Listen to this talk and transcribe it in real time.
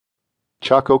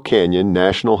Chaco Canyon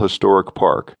National Historic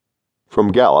Park.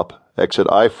 From Gallup, exit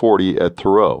I-40 at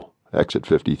Thoreau, exit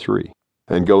 53,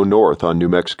 and go north on New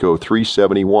Mexico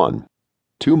 371.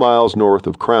 2 miles north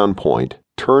of Crown Point,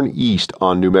 turn east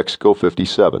on New Mexico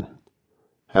 57.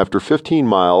 After 15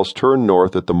 miles, turn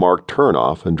north at the marked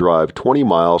turnoff and drive 20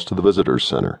 miles to the Visitors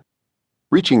Center.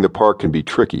 Reaching the park can be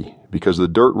tricky because the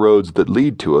dirt roads that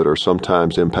lead to it are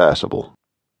sometimes impassable.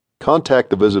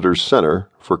 Contact the Visitors Center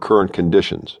for current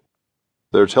conditions.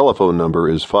 Their telephone number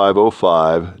is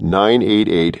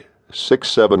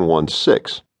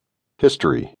 505-988-6716.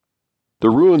 History. The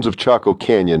ruins of Chaco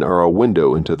Canyon are a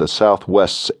window into the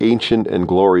Southwest's ancient and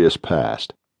glorious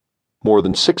past. More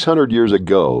than 600 years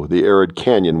ago, the arid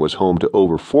canyon was home to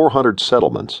over 400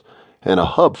 settlements and a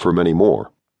hub for many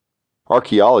more.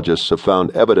 Archaeologists have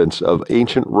found evidence of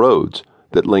ancient roads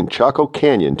that link Chaco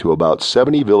Canyon to about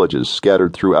 70 villages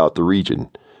scattered throughout the region,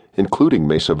 including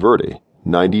Mesa Verde,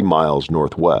 90 miles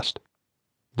northwest.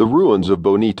 The ruins of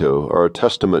Bonito are a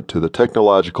testament to the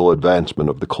technological advancement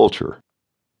of the culture.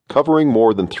 Covering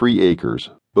more than 3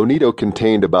 acres, Bonito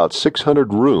contained about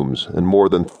 600 rooms and more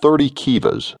than 30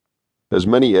 kivas. As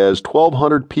many as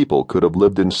 1,200 people could have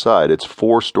lived inside its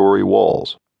 4-story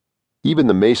walls. Even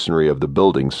the masonry of the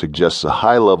building suggests a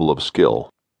high level of skill.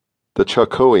 The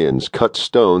Chacoians cut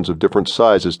stones of different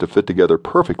sizes to fit together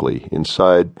perfectly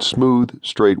inside smooth,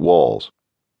 straight walls.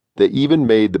 They even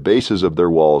made the bases of their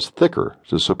walls thicker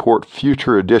to support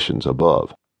future additions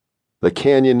above. The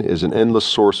canyon is an endless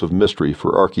source of mystery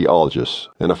for archaeologists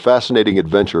and a fascinating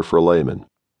adventure for laymen.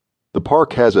 The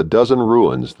park has a dozen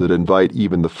ruins that invite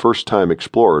even the first-time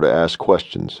explorer to ask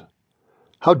questions.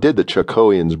 How did the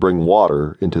Chacoians bring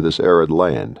water into this arid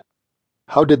land?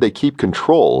 How did they keep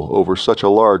control over such a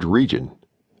large region?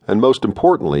 And most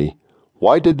importantly,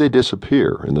 why did they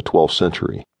disappear in the 12th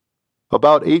century?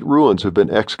 About 8 ruins have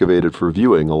been excavated for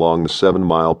viewing along the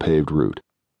 7-mile paved route.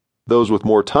 Those with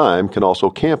more time can also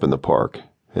camp in the park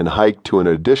and hike to an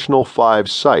additional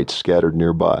 5 sites scattered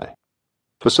nearby.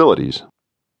 Facilities.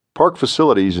 Park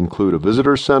facilities include a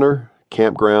visitor center,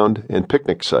 campground, and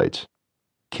picnic sites.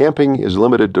 Camping is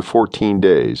limited to 14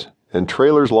 days, and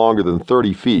trailers longer than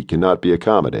 30 feet cannot be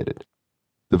accommodated.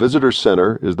 The visitor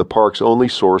center is the park's only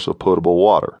source of potable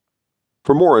water.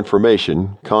 For more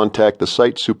information, contact the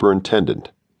site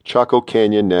superintendent, Chaco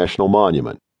Canyon National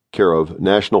Monument, care of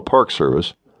National Park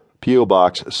Service, P.O.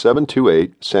 Box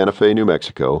 728, Santa Fe, New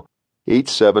Mexico,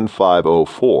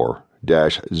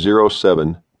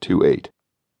 87504-0728.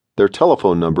 Their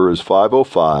telephone number is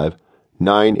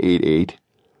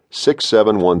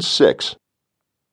 505-988-6716